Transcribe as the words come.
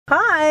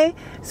Hi,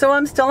 so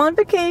I'm still on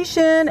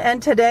vacation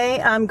and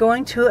today I'm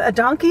going to a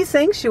donkey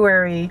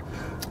sanctuary.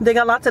 They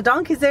got lots of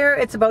donkeys there.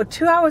 It's about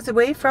 2 hours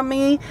away from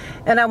me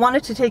and I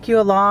wanted to take you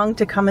along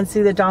to come and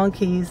see the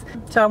donkeys.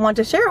 So I want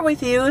to share it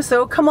with you,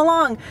 so come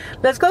along.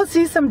 Let's go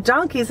see some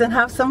donkeys and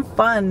have some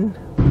fun.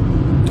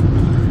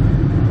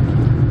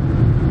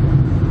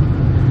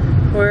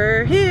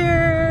 We're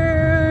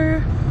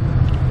here.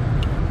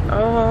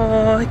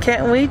 Oh, I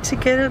can't wait to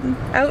get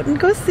out and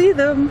go see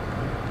them.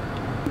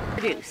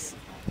 Produce.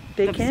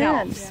 They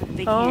themselves. can't.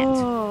 They can't.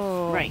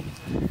 Oh. Right.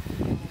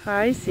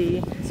 I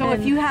see. So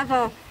if you have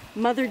a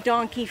mother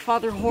donkey,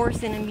 father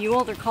horse, and a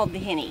mule, they're called the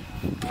Hinny.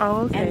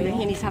 Oh, okay. And the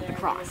Hinnies have to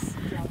cross.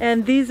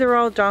 And these are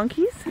all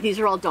donkeys? These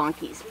are all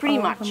donkeys, pretty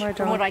much,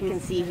 from what I can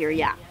see here,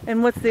 yeah.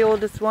 And what's the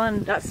oldest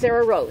one? That's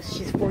Sarah Rose.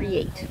 She's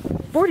 48.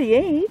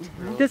 48?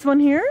 Mm-hmm. This one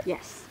here?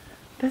 Yes.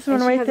 This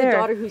one right there? She has a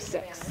daughter who's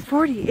 6.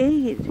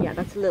 48? Yeah,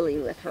 that's Lily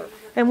with her.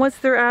 And what's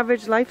their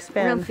average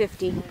lifespan? Around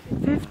 50.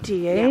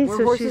 50, eh? Yeah,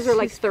 where horses are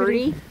like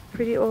 30.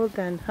 Pretty old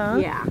then, huh?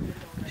 Yeah.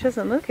 She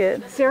doesn't look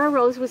it. Sarah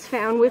Rose was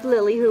found with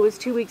Lily, who was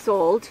 2 weeks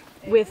old,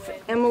 with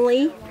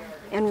Emily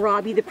and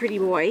Robbie, the pretty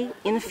boy,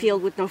 in a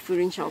field with no food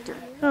and shelter.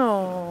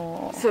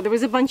 Oh. So there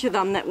was a bunch of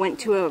them that went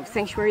to a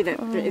sanctuary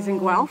that is in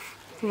Guelph.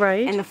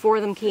 Right. And the 4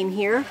 of them came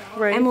here.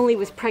 Right. Emily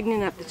was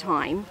pregnant at the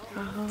time.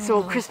 Oh.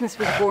 So Christmas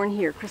was born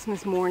here,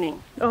 Christmas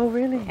morning. Oh,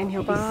 really? And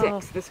he'll be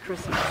 6 this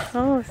Christmas.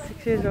 Oh,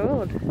 6 years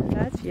old.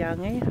 That's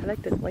young, eh? I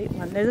like this white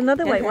one. There's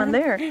another white one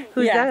there.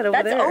 Who's that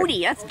over there? That's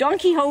Odie. That's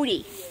Donkey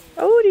Hodie.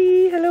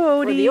 Odie.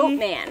 Hello, Odie. Or the oat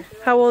man.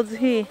 How old is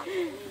he?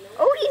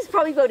 Odie's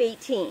probably about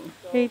 18.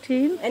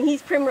 18? And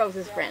he's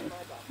Primrose's friend.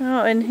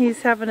 Oh, and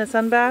he's having a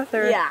sunbath?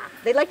 Or? Yeah.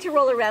 They like to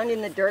roll around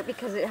in the dirt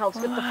because it helps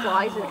with the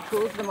flies and it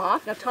cools them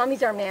off. Now,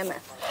 Tommy's our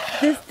mammoth.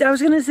 I was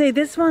going to say,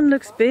 this one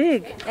looks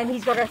big. And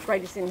he's got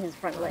arthritis in his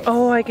front legs.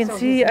 Oh, I can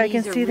see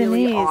the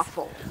really knees.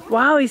 Awful.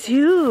 Wow, he's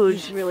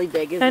huge. He's really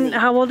big, isn't he? And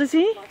how old is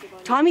he?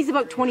 Tommy's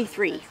about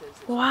 23.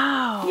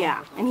 Wow.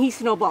 Yeah, and he's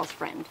Snowball's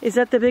friend. Is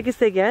that the biggest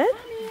they get?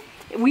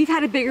 We've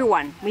had a bigger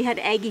one. We had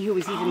Aggie, who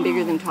was even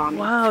bigger than Tommy.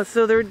 Wow,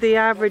 so they're the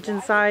average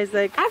in size,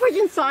 like... Average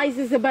in size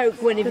is about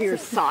Guinevere's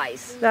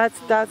size. That's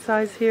that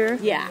size here?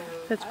 Yeah.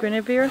 That's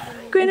Guinevere?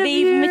 Guinevere!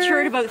 They've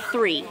matured about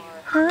 3.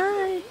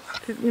 Hi.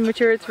 You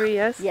mature at 3,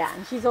 yes? Yeah,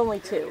 and she's only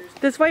 2.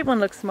 This white one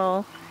looks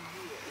small.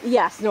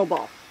 Yeah,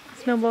 Snowball.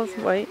 Snowball's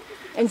white.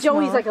 And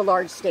Joey's like a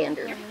large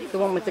standard, the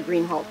one with the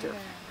green halter.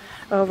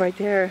 Oh, right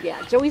there.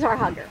 Yeah, Joey's our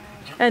hugger.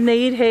 And they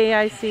eat hay,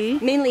 I see.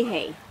 Mainly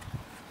hay.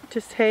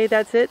 Just hay,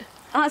 that's it?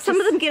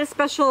 Some of them get a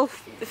special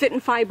fit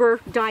and fiber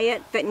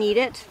diet that need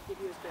it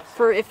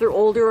for if they're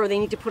older or they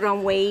need to put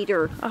on weight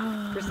or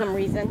for some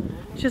reason.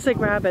 Just like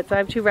rabbits. I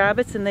have 2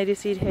 rabbits and they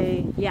just eat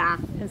hay. Yeah.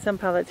 And some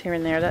pellets here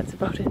and there. That's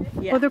about it.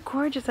 Yeah. Oh, they're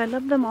gorgeous. I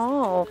love them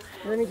all.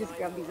 Let me just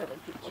grab these other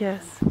people.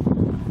 Yes.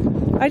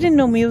 I didn't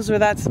know mules were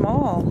that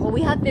small. Well,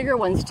 we have bigger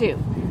ones too.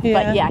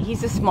 Yeah. But yeah,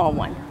 he's a small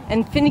one.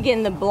 And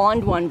Finnegan, the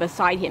blonde one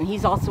beside him,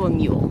 he's also a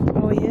mule.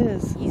 Oh, he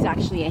is. He's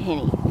actually a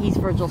Hinny. He's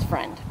Virgil's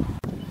friend.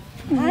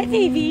 Hi,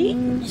 baby.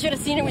 You should have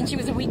seen her when she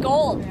was a week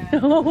old.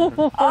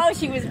 Oh,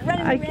 she was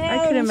running around.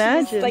 I can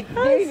imagine. She was like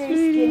very, very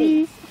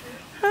skinny.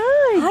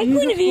 Hi, Hi,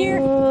 Guinevere.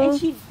 beautiful.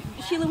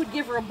 And Sheila would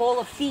give her a bowl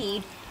of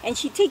feed, and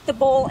she'd take the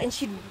bowl and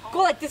she'd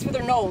go like this with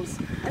her nose,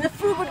 and the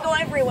food would go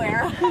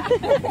everywhere.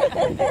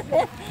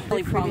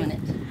 Really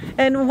prominent.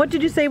 And what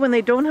did you say when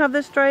they don't have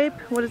the stripe?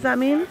 What does that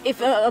mean?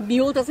 If a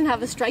mule doesn't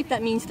have a stripe,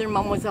 that means their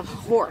mom was a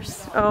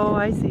horse. Oh,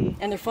 I see.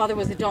 And their father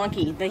was a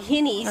donkey. The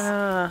Hinnies,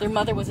 their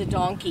mother was a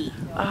donkey,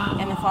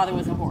 and their father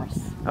was a horse.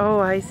 Oh,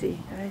 I see.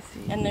 I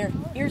see. And their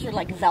ears are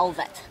like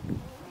velvet.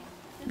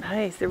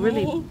 Nice. They're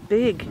really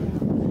big.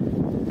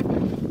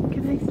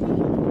 Can I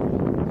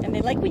see? And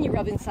they like when you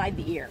rub inside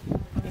the ear.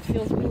 It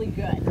feels really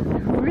good.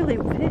 They're really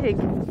big.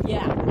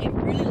 Yeah, they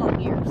have really long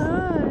ears.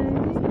 Hi.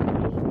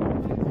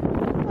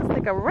 Almost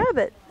like a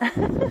rabbit.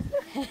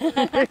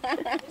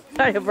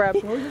 I have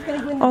rabbit.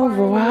 Oh,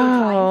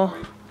 wow.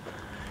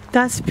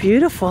 That's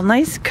beautiful.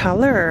 Nice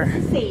color.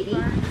 Sadie.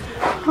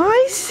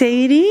 Hi,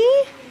 Sadie.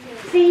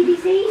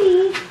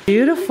 Sadie.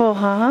 Beautiful, A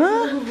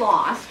huh? little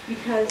lost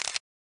because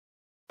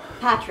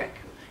Patrick.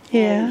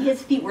 Yeah. And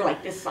his feet were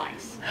like this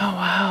size. Oh, He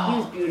wow.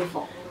 was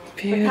beautiful.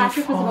 Beautiful. But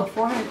Patrick was about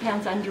 400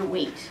 pounds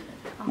underweight.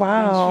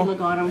 Wow. And Sheila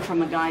got him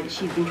from a guy that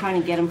she'd been trying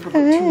to get him for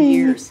about 2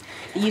 years.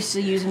 They used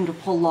to use him to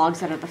pull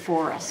logs out of the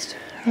forest.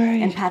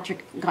 Right. And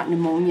Patrick got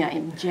pneumonia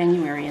in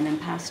January and then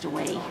passed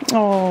away.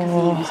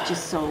 Oh. He was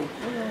just so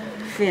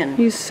thin.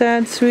 You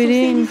sad, So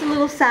sweetie. Sadie's a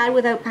little sad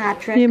without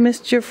Patrick. You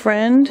missed your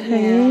friend,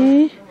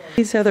 hey?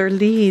 These are their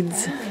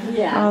leads.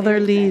 Yeah. All their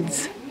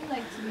leads.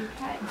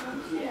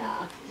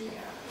 Yeah.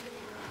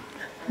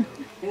 And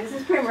this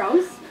is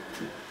Primrose.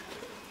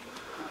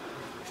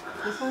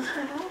 This one's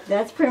Primrose?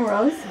 That's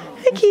Primrose.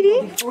 Hey,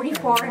 kitty.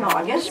 44 in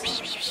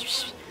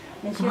August.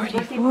 And she has a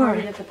birthday 44.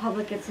 party that the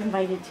public gets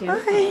invited to.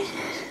 Hi.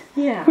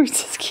 Yeah. Where's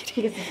this kitty?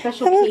 She gets a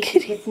special Hello, cake kitty.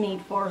 that gets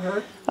made for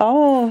her.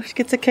 Oh, she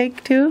gets a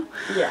cake too?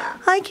 Yeah.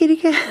 Hi, kitty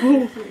cat.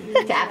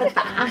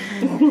 Tabitha.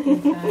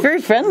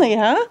 Very friendly,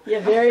 huh? Yeah,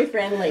 very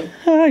friendly.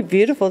 Oh,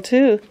 beautiful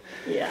too.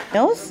 Yeah.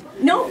 Else?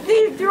 No,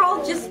 they're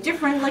all just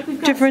different. Like we've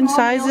got Different small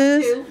males,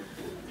 sizes? too.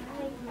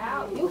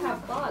 Ow, you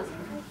have claws.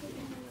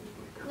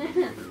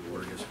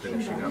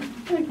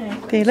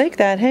 They like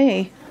that,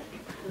 hey?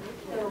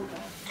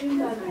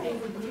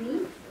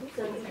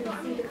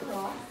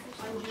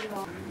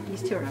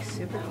 These two are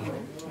super cute.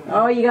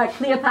 Oh, you got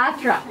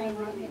Cleopatra.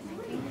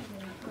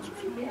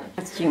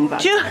 That's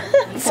Junebug.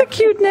 It's a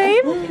cute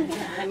name.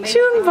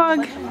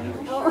 Junebug.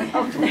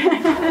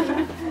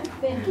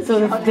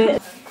 So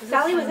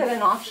Sally was at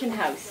an auction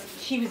house.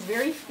 She was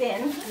very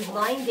thin. She was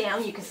lying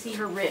down. You could see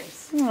her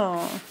ribs.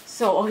 Oh,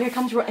 So, here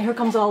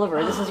comes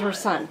Oliver. This is her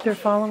son. they're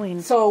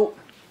following. So,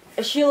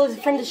 a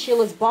friend of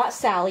Sheila's bought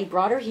Sally,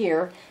 brought her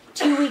here.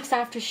 2 weeks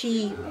after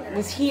she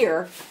was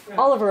here,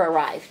 Oliver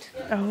arrived.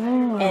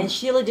 Oh, And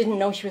Sheila didn't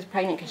know she was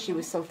pregnant because she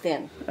was so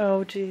thin.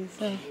 oh, geez.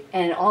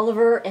 And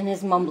Oliver and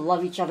his mom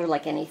love each other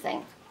like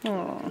anything.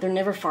 Oh, They're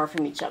never far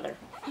from each other.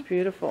 it's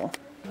beautiful.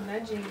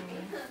 Nudging me.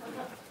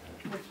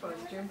 Which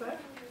one's Junebug?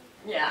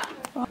 Yeah.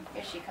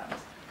 Here she comes.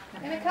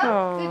 Here we come.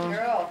 Oh. Good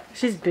girl.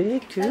 She's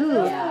big too.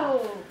 Yeah.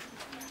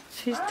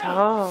 She's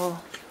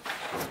tall.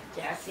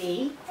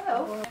 Jessie.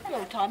 Hello.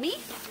 Hello, Tommy.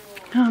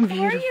 Oh,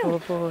 beautiful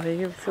boy.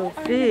 You're so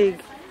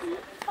big.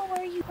 How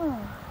are you? Oh,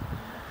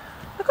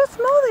 look how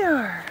small they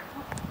are.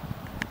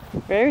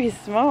 Very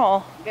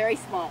small. Very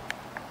small.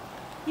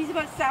 He's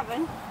about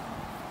 7.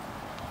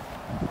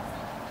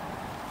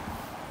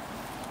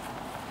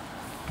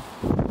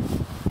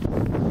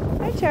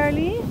 Hi,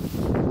 Charlie.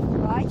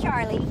 Hi,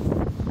 Charlie.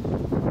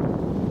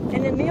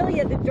 And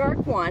Amelia, the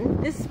dark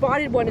one, this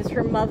spotted one is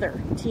her mother.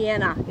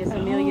 Tiana is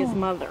Amelia's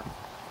mother.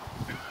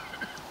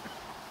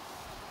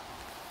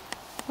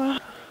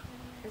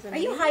 Are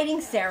you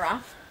hiding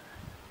Sarah?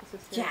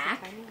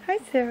 Jack? Hi,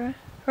 Sarah.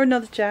 Or no,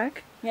 that's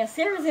Jack. Yeah,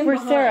 Sarah's in Where's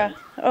behind. Sarah?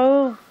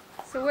 Oh,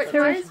 So what?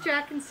 Sarah. Why is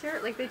Jack and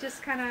Sarah like they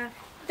just kind of?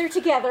 They're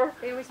together.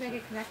 They always make a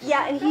connection.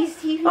 Yeah, and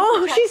he oh,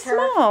 protects she's her.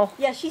 small.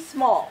 Yeah, she's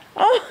small.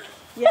 Oh,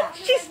 Yeah.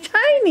 she's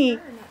tiny.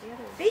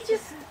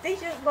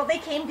 Well, they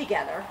came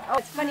together. Oh,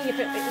 it's funny if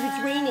it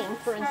was raining,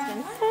 for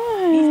instance.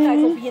 These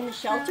guys will Hi. be in the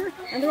shelter,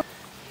 and they're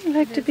I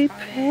like to be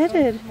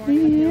petted.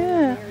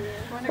 Yeah.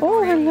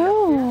 Oh,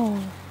 hello.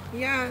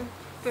 Yeah,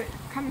 but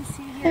come and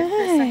see here for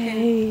a second.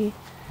 Hey.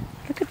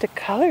 Look at the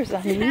colors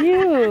on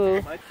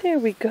you. There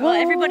we go. well,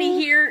 everybody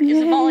here is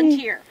a Yay.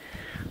 volunteer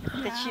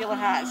that Sheila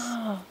has.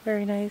 Oh,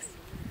 very nice.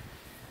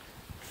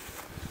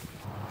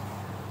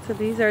 So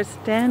these are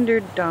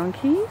standard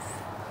donkeys.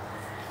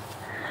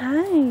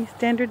 Hi,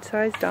 standard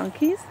size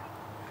donkeys.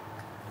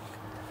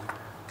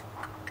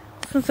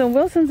 So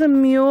Wilson's a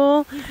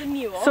mule. He's a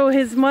mule. So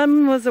his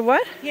mom was a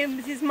what?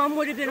 His mom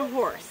would have been a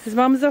horse. His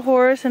mom's a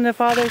horse and the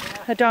father's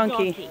a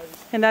donkey.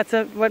 And that's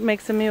what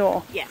makes a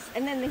mule, Yes,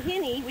 and then the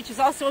Hinny, which is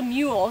also a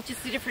mule,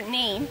 just a different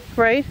name.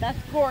 right? That's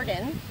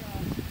Gordon.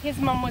 His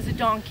mom was a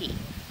donkey.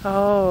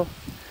 Oh,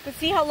 But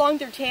see how long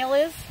their tail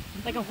is?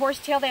 Like a horse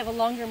tail, they have a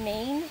longer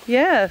mane.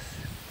 yes.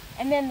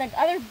 And then the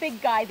other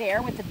big guy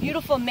there with the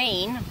beautiful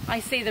mane, I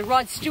say the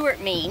Rod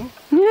Stewart mane,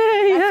 Yeah,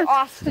 that's yeah.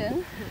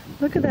 Austin.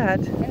 Look at that.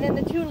 And then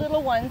the 2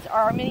 little ones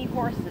are mini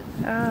horses.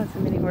 Ah, it's a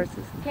mini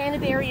horses.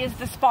 Canterbury is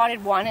the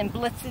spotted one and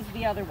Blitz is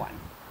the other one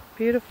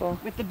Beautiful.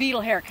 with the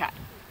beetle haircut.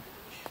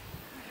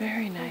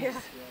 Very nice.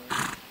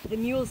 The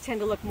mules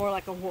tend to look more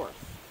like a horse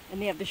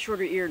and they have the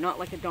shorter ear, not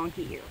like a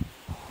donkey ear.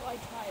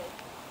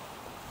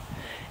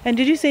 And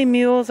did you say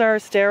mules are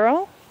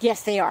sterile?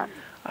 Yes, they are.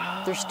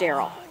 Oh, They're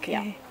sterile.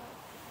 okay.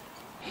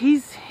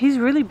 He's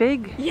really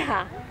big.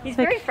 Yeah, he's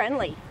Like- very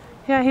friendly.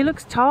 Yeah, he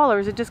looks tall, or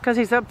is it just because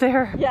he's up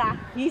there? Yeah,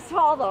 he's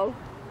tall though.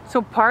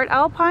 So part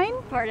alpine?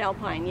 Part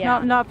alpine, yeah.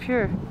 Not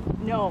pure.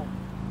 No.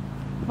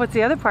 What's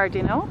the other part, do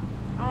you know?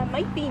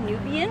 Might be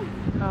Nubian.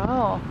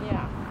 Oh,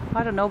 Yeah.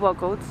 I don't know about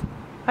goats.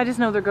 I just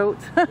know they're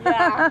goats.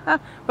 Yeah.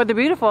 But they're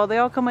beautiful. They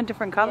all come in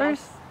different colors.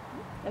 Yes.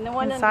 And the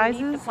one And underneath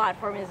sizes? the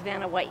platform is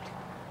Vanna White.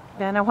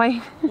 Vanna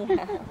White.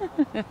 Yeah.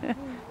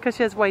 Because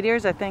she has white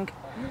ears, I think.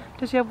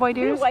 Does she have white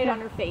Bit ears? of white on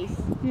her face.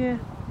 Yeah.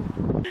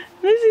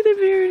 Let's see the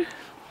beard.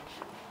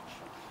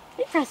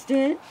 Hey,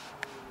 Preston.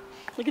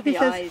 Look at He the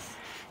says- eyes.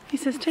 He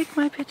says, take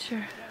my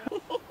picture.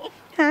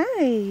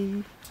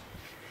 Hi.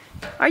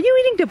 Are you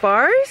eating the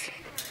bars?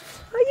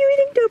 Are you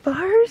eating the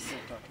bars?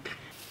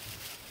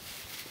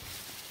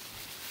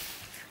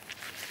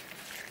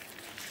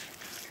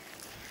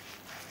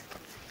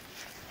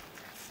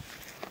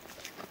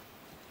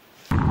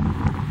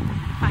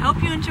 I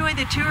hope you enjoyed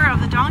the tour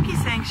of the Donkey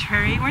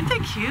Sanctuary. Weren't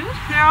they cute?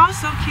 They're all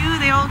so cute.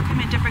 They all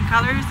come in different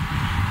colors.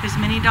 There's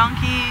mini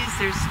donkeys,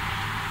 there's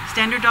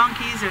standard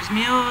donkeys, there's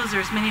mules,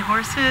 there's mini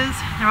horses.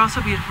 They're all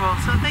so beautiful.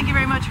 So thank you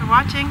very much for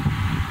watching.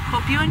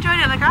 Hope you enjoyed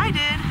it like I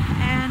did.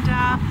 And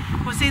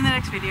we'll see you in the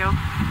next video.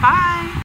 Bye!